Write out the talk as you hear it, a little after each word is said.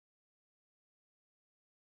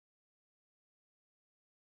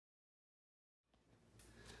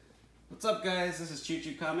What's up, guys? This is Choo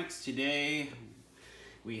Choo Comics. Today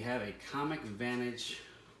we have a Comic Vantage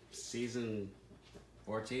season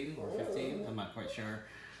 14 or 15, I'm not quite sure,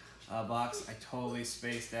 box. I totally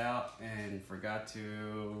spaced out and forgot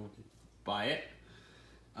to buy it.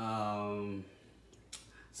 So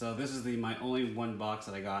this is my only one box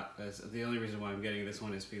that I got. The only reason why I'm getting this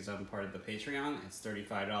one is because I'm part of the Patreon. It's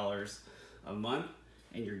 $35 a month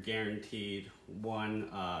and you're guaranteed one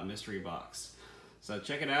mystery box. So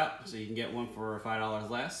check it out so you can get one for $5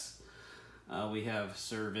 less. We have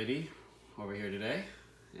Sir Vinny over here today,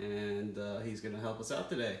 and he's gonna help us out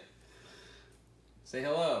today. Say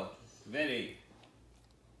hello, Vinny.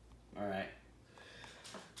 All right.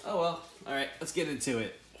 Oh well, all right, let's get into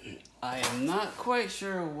it. I am not quite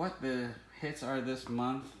sure what the hits are this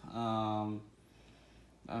month. I'm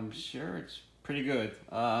sure it's pretty good.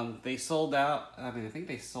 They sold out, I think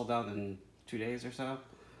they sold out in 2 days or so,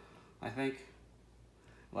 I think.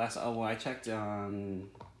 Well, I checked on,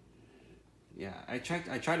 I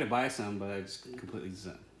tried to buy some, but I just completely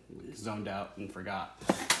zoned out and forgot.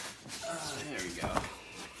 Here we go.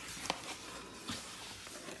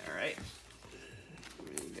 All right.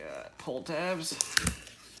 We got pull tabs.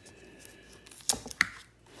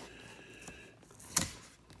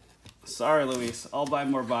 Sorry, Luis. I'll buy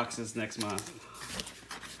more boxes next month.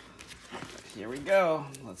 Here we go.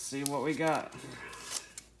 Let's see what we got.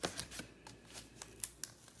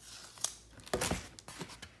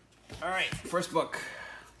 All right, first book.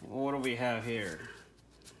 What do we have here?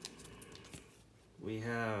 We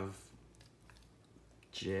have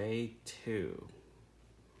J2.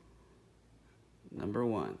 Number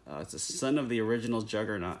 1. It's a son of the original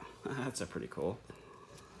Juggernaut. That's a pretty cool.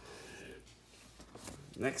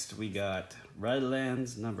 Next, we got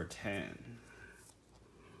Redlands number 10.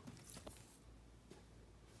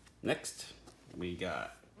 Next, we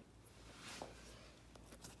got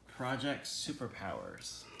Project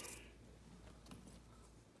Superpowers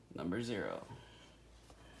number 0.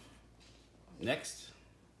 Next,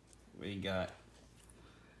 we got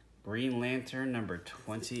Green Lantern number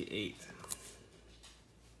 28.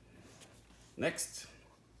 Next,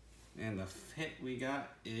 and the hit we got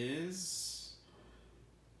is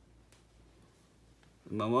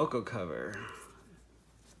Momoko cover,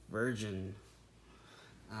 Virgin.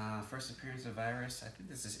 First appearance of Virus. I think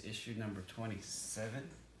this is issue number 27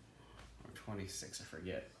 or 26, I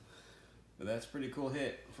forget. But that's a pretty cool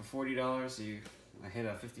hit. For $40, I hit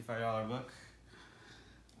a $55 book.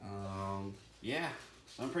 Yeah,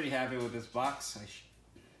 I'm pretty happy with this box. I'm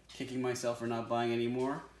kicking myself for not buying any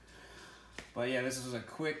more. But yeah, this was a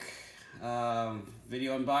quick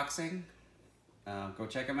video unboxing. Go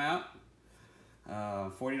check them out.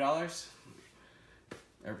 $40.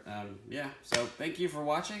 Yeah, so thank you for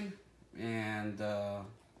watching, and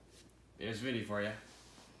there's Vinny for you.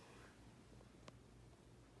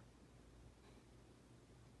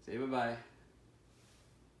 Say bye-bye.